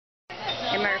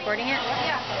Am I recording it?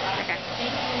 Yeah. Okay.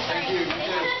 Thank you.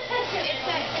 It's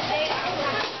that they have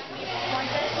one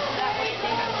that way they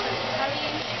have. How do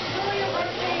you?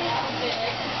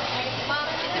 Mom,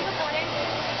 is it recording?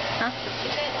 Huh?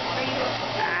 Is it? Are you?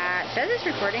 It says it's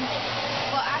recording.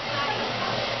 Well, ask Maddie.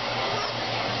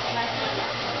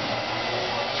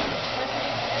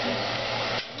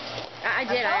 I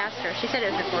did. I asked her. She said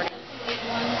it was recording.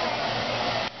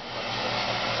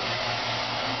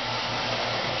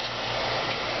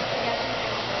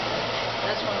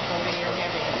 That's one of the your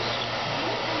heaviest.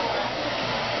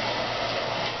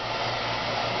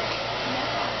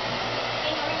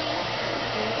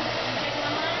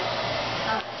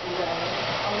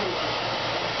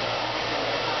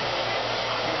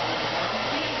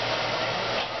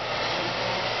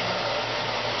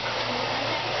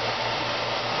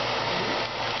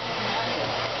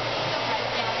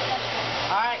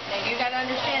 Alright, now you gotta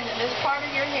understand that this part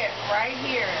of your hip right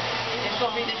here is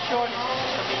gonna be the shortest.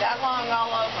 It's gonna be that long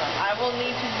all over. I will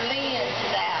need to blend to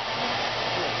that.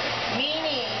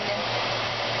 Meaning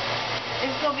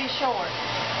it's gonna be short.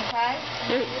 Okay?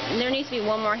 There needs to be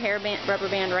one more rubber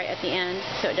band right at the end,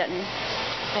 so it doesn't.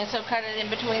 And so cut it in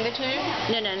between the two?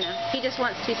 No. He just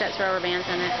wants 2 sets of rubber bands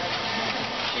in it.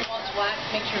 She wants what?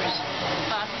 Make sure it's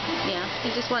Yeah,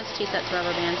 he just wants 2 sets of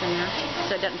rubber bands in there,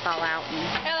 so it doesn't fall out.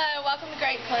 Hello, welcome to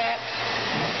Great Clip.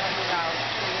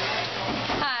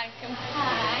 Hi.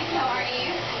 Hi. How are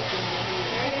you?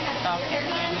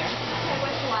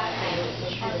 What's the last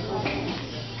name?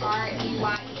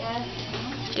 R-E-Y-S.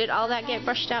 Did all that get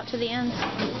brushed out to the ends?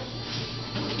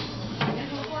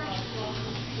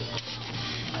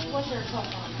 What's your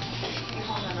phone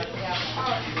number?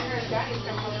 Oh, her daddy's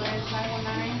phone number is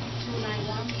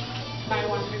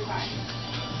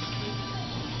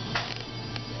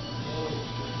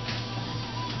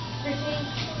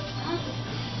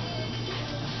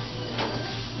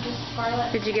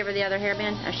Did you give her the other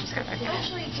hairband? Oh, she's got that.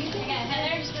 Actually, do you think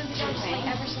Heather's going to go like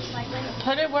ever so slightly?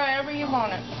 Put it wherever you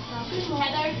want it.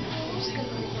 Heather?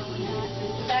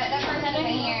 That first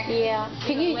thing here. Yeah.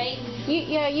 Can you?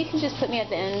 Yeah, you can just put me at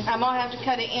the end. I'm gonna have to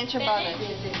cut an inch above it.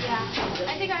 Yeah.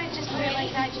 I think I would just put it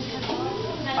like that just because.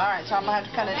 Alright, so I'm gonna have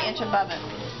to cut an inch above it.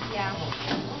 Yeah.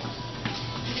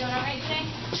 You doing alright today?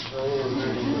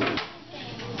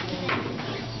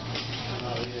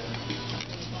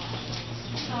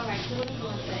 Alright, so what do you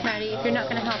want to say? Maddie, if you're not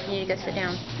going to help, you need to go sit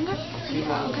down. Is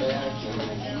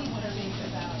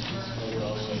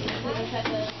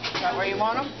that where you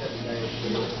want them?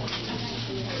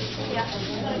 Yeah.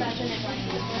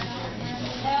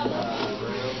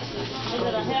 Is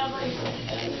it a helper?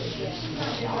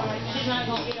 She's not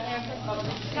going to get a helper?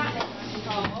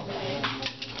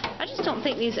 I just don't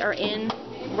think these are in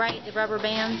right, the rubber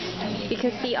bands,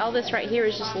 because see, all this right here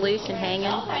is just loose and hanging.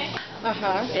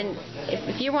 Uh-huh. And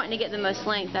if you're wanting to get the most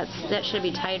length, that should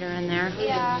be tighter in there.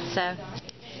 Yeah. So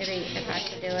maybe if I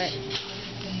could do it.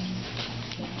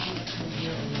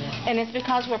 And it's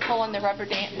because we're pulling the rubber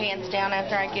bands down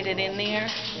after I get it in there.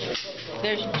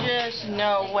 There's just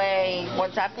no way,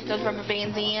 once I put those rubber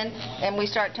bands in and we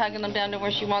start tugging them down to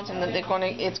where she wants them, that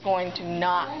it's going to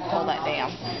not pull that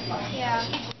down. Yeah.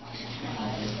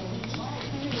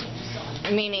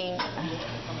 Meaning,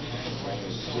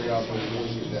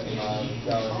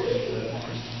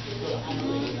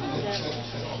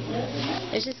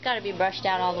 It's just got to be brushed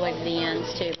out all the way to the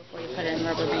ends too before you put it in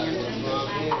rubber bands.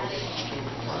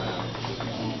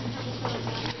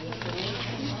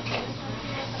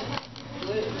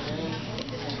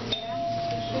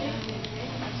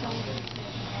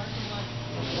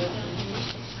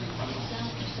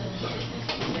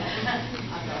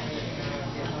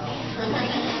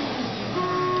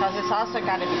 because it's also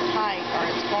got to be tight or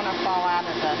it's going to fall out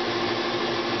of the...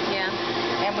 Yeah.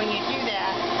 And when you do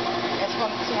that, it's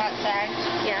going to... See how it sags?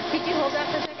 Yeah. Could you hold that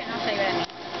for a second? I'll tell you what I mean.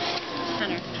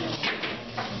 Hunter.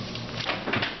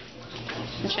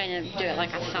 I'm trying to do it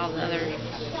like I saw the other girls.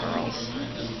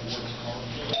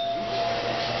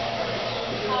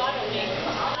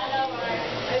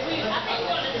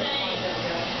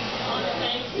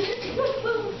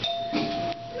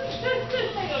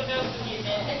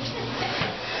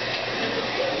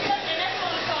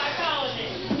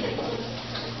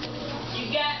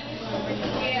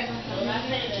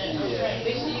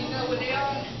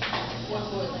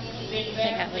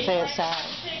 Say it sags.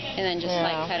 And then just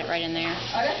like cut it right in there.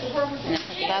 And then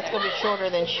That's going to be shorter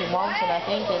than she wants it, I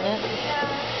think, isn't it?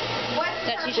 Is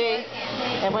that too See?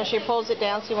 short? And when she pulls it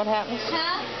down, see what happens?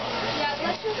 Huh? Yeah,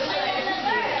 let's just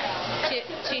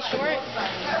Too short?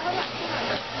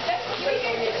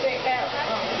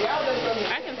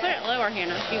 I can put it lower,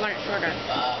 Hannah, if you want it shorter.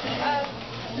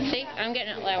 See, I'm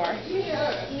getting it lower.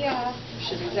 Yeah.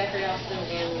 She's exactly opposite of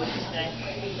you today.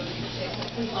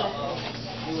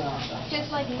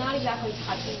 Just like not exactly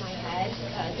touching my head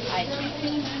because I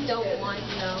don't want,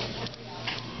 you know.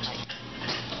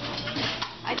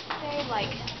 I'd say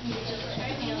like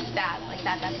that, like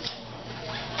that. That's good.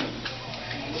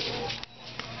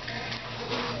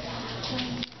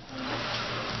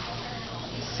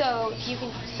 So you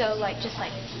can like just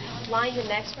like line the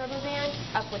next rubber band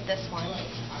up with this one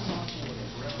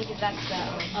because that's the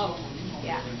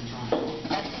yeah,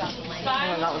 that's about the length.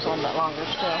 Oh, that was a little bit longer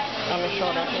still. On the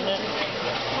shoulder, isn't it?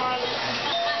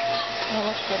 Oh,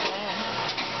 that's good long.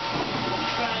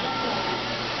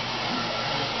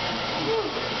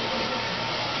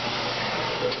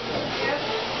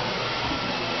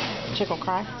 She gonna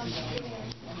cry?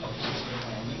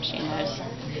 She knows.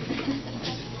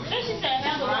 She said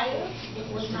Heather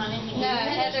was not in here. No,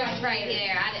 Heather was right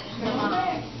here. I didn't put them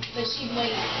on, but she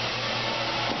waited.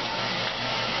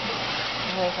 I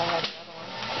think I have the other one.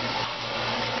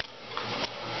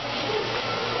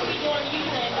 What we doing you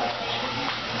today,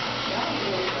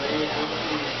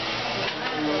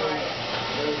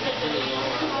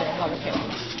 Here, hold it here.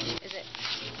 Is it?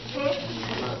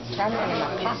 Grab it in my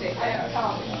pocket.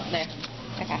 There.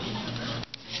 Okay.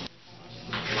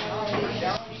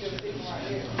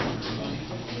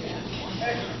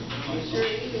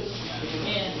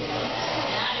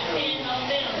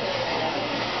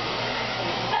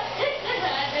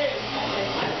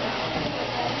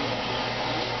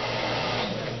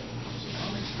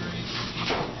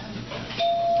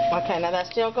 Okay, now that's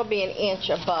still gonna be an inch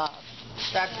above.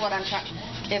 That's what I'm trying.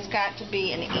 It's got to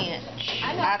be an inch.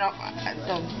 I know.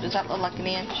 So does that look like an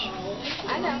inch?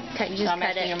 I know. Okay, you So just I'm cut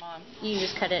asking it. your mom. You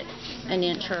just cut it an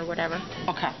inch or whatever.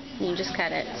 Okay. You just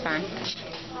cut it. It's fine.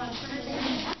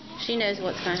 She knows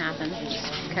what's going to happen.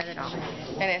 Just cut it off.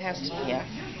 And it has to. Yeah.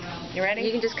 You ready?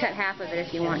 You can just cut half of it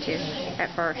if you want to at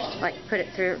first. Like put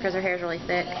it through because her hair's really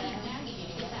thick.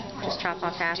 Just chop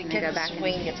off half To and get then go the back.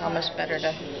 swing, it's almost better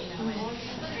to.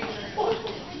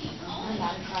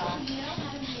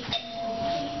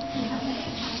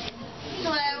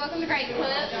 Hello, welcome to Great Clip.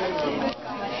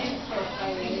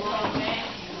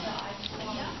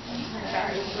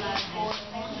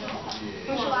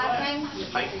 What's your last name?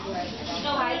 Pike.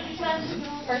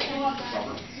 First name?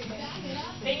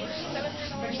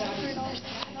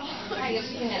 Alright, you'll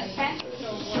see you next, okay?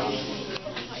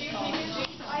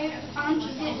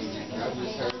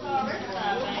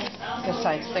 This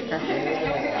side's thicker.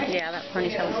 Yeah, that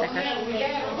ponytail is thicker.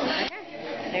 Okay.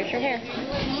 There's your hair.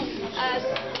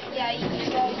 Yeah, you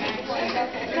can go.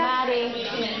 Maddie.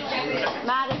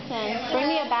 Madison, bring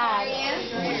me a bag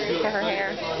for her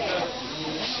hair.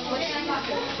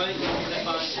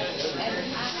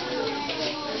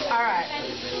 Alright.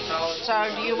 So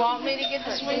do you want me to get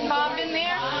the swing bob in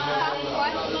there?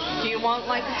 What? Do you want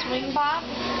like a swing bob?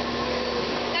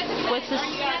 What's this? Are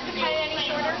you going to have to cut it any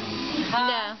shorter?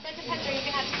 No. That depends. Are you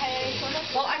going to have to cut it any shorter?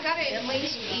 Well, I gotta at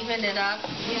least even it up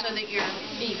so that you're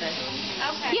even.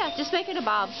 Okay. Yeah, just make it a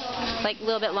bob. Like a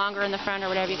little bit longer in the front or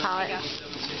whatever you call it.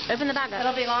 Open the bag up.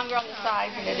 It'll be longer on the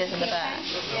sides than it is in the back.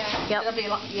 Yeah. Yep. It'll be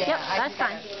yeah. Yep, that's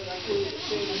fine.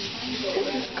 This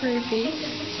is creepy.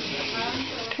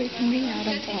 Creeping me out.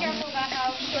 Just be careful about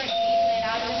how short you even it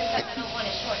out because I don't want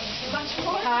it shortened too much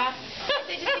more. So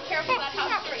just be careful about how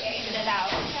short you even it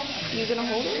out. You gonna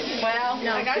hold it? Well,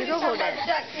 No, I gotta you do go hold something it.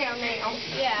 duck down now.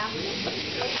 Yeah.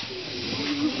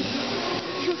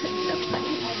 So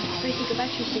funny. Gracie, go back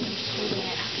to your seat. I'm just holding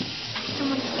it.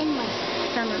 Someone's in my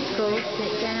Summer, go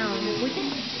sit down. Would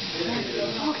you?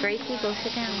 Yeah. Gracie, go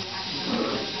sit down.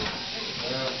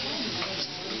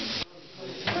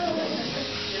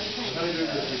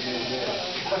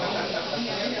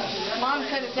 Mom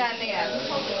could have done this.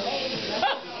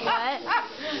 What?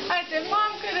 I said,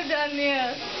 Mom could have done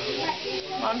this.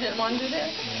 Mom didn't want to do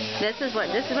this? This is what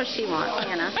she wants,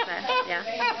 Hannah. So, yeah.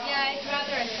 Yeah, I'd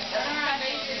rather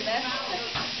do this.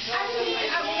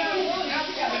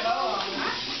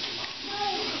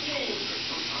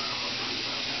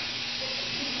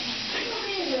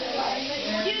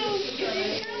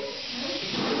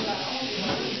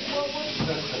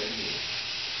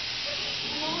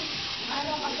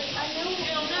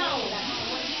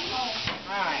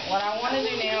 Alright, what I want to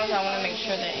do now is I want to make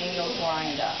sure the angle's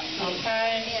lined up.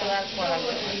 Okay? So that's what I'm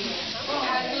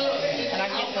doing. And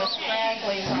I'm getting those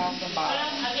scragglies off the bottom.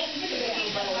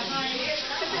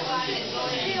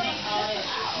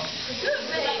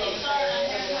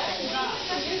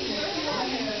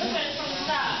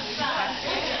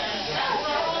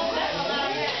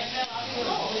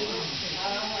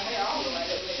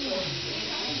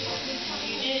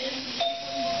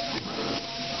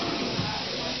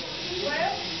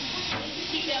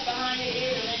 find it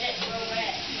is and let that grow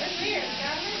back. That's weird,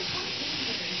 Carmen.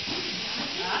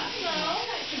 I don't know.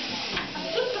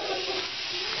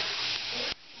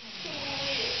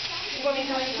 You want me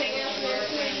to do anything else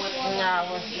next week?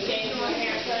 No. You can't do a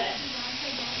haircut.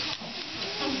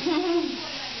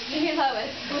 Hey,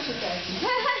 Lois. What'd you say?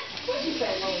 What'd you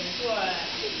say, Lois? What?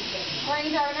 Why are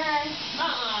you throwing her?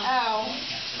 Oh.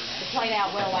 It played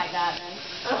out well like that then.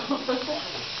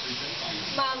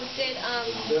 Mom, did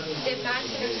Max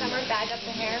in her summer bag up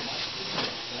the hair?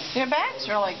 Your back's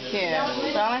really cute.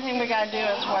 The only thing we got to do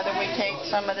is whether we take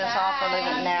some of this off or leave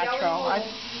it natural.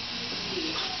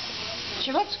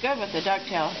 She looks good with the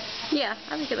ducktail. Yeah,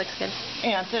 I think it looks good.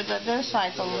 Yeah, this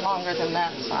side's a little longer than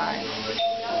that side.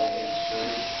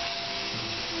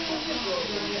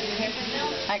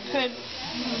 I could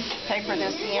taper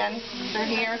this in through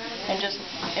here and just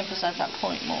emphasize that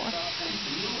point more.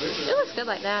 It looks good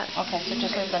like that. Okay, so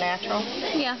just leave the natural.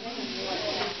 Yeah.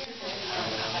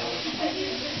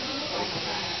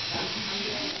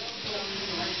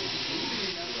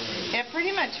 It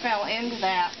pretty much fell into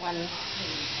that when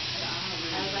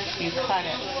you cut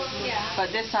it. Yeah.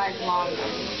 But this side's longer.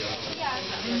 Yeah.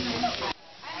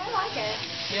 I like it.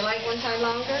 You like one side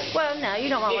longer? Well, no, you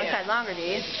don't want one Yeah. side longer, do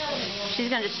you? She's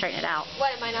going to just straighten it out.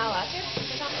 What, am I not allowed to?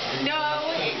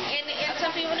 No, and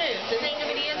some people do. The thing of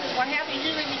it is what happens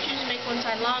usually if you choose to make one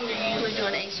side longer, you usually do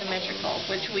an asymmetrical,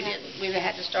 which we didn't. We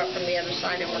had to start from the other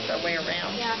side and work our way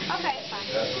around. Yeah, okay, it's fine.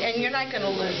 And you're not going to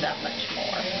lose that much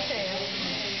more.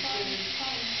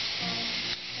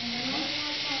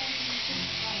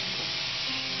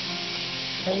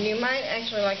 And you might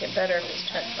actually like it better if it's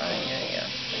tucked behind your ear.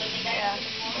 Yeah.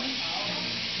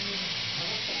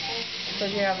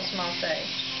 Because you have a small face.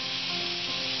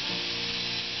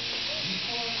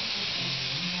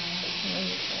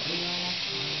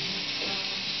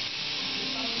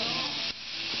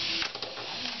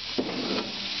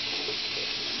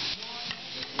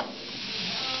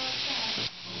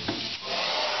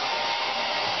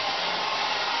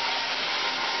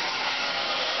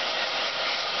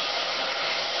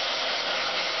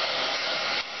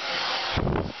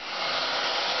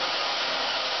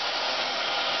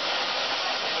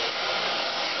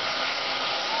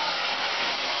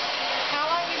 How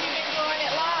long have you been growing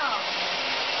it long?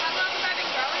 How long have I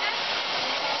been growing it?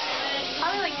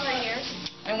 Probably like 3 years.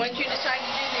 And when did you decide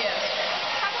to do this?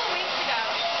 A couple of weeks ago.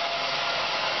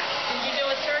 Did you do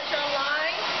a search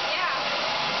online? Yeah.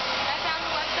 I found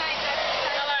the website that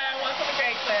says... Hello, welcome to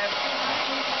Great Clip.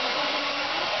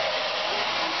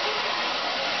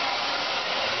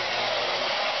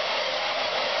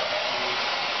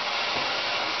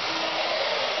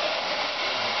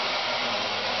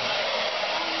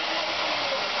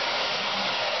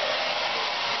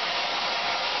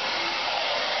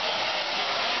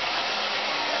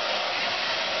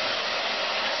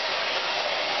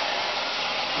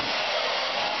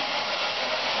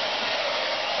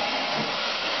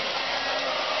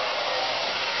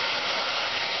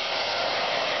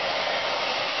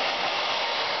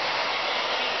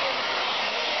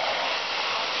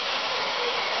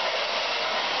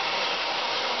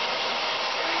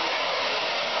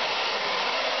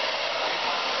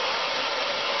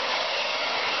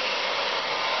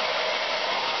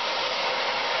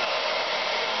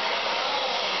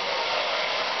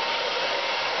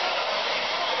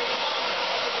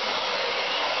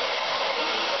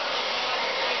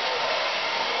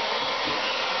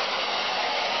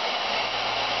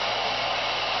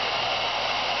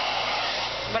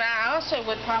 What I also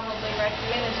would probably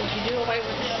recommend is that you do away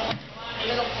with this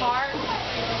middle part. Do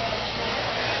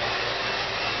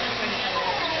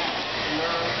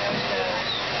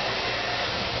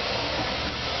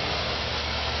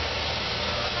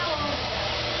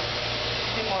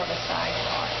more of a side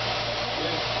part.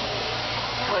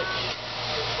 Which,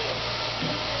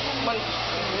 when you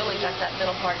really got that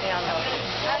middle part down, don't you?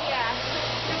 Oh, yeah.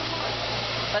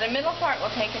 But a middle part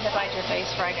will take and divide your face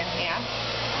right in half.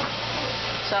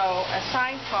 So a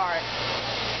side part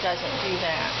doesn't do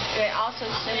that. It also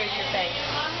centers your face.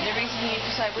 The reason you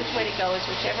decide which way to go is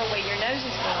whichever way your nose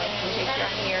is going, you take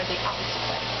your hair the opposite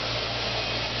way.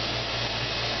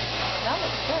 That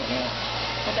looks good, yeah.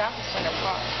 Without the center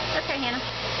part. Okay, Hannah.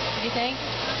 You think?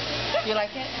 You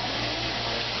like it?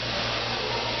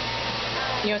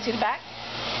 You want to see the back?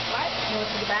 What? You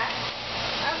want to see the back?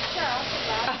 Oh, sure, I'll see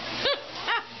that.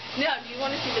 No, do you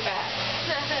want to see the back?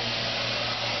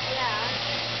 Yeah.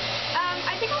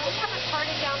 I think I'll just have it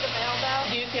parted down the middle,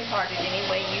 though. You can part it any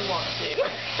way you want to.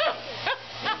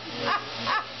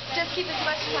 Just keep as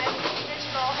much of my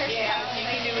traditional hairstyle. Yeah, you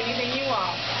can do anything you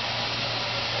want.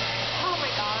 Oh my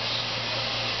gosh.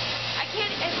 I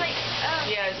can't, it's like,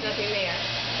 Yeah, there's nothing there.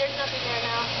 There's nothing there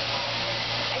now.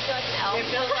 I feel like an elf. It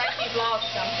feels like you've lost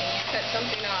something. You cut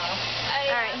something off.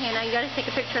 Alright, Hannah, you gotta take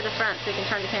a picture of the front so we can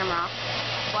turn the camera off.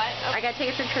 What? I gotta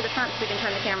take a picture of the front so we can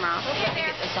turn the camera off. Okay,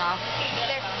 there. Get this off.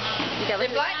 There. You got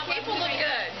The black people look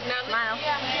good. Now Smile.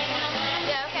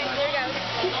 Yeah, okay, there you go.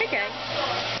 Okay.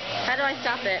 How do I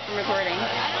stop it from recording?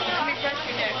 let me brush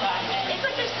your neck off. It's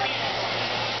like there's like...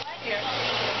 Here.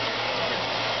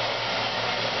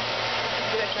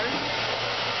 Good, turn.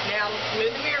 Now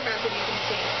move the mirror back so you can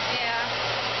see. Yeah.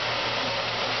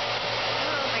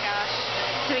 Oh my gosh.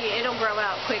 Sweetie, it'll grow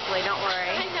out quickly, don't worry.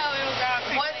 I know, it'll grow out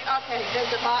quickly. What? Okay. Does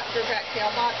that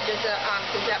tail bot? Does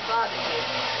that bother you?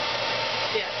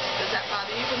 Yes. Does that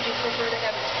bother you? Would you prefer to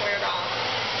have it squared off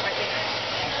right there?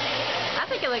 I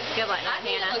think it looks good like that, I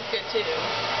think Hannah. it looks good too.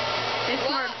 It's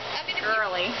more I mean,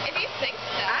 girly. If you think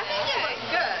so. I think it looks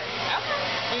good.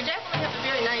 Okay. You definitely have a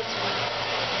very nice one.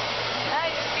 I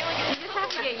just feel like You just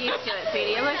have to get used to it,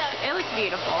 sweetie. It looks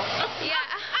beautiful. Yeah.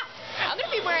 I'm going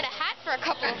to be wearing a hat for a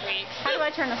couple of weeks. How do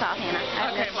I turn this off, Hannah?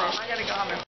 I have no Okay, clue. Mom, I gotta go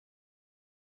home.